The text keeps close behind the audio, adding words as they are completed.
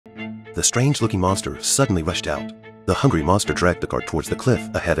the strange-looking monster suddenly rushed out. The hungry monster dragged the cart towards the cliff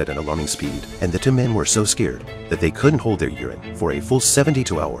ahead at an alarming speed, and the two men were so scared that they couldn't hold their urine for a full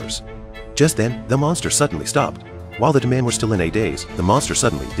 72 hours. Just then, the monster suddenly stopped. While the two men were still in a daze, the monster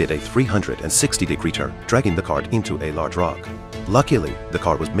suddenly did a 360-degree turn, dragging the cart into a large rock. Luckily, the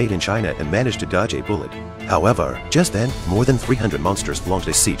cart was made in China and managed to dodge a bullet. However, just then, more than 300 monsters launched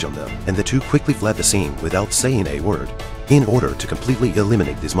a siege on them, and the two quickly fled the scene without saying a word. In order to completely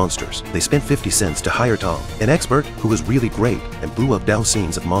eliminate these monsters, they spent 50 cents to hire Tom, an expert who was really great and blew up down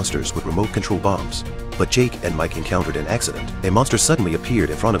scenes of monsters with remote control bombs. But Jake and Mike encountered an accident. A monster suddenly appeared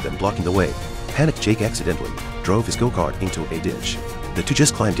in front of them, blocking the way. Panicked Jake accidentally drove his go-kart into a ditch. The two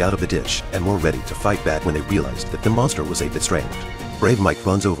just climbed out of the ditch and were ready to fight back when they realized that the monster was a bit strange. Brave Mike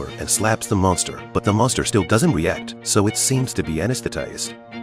runs over and slaps the monster, but the monster still doesn't react, so it seems to be anesthetized.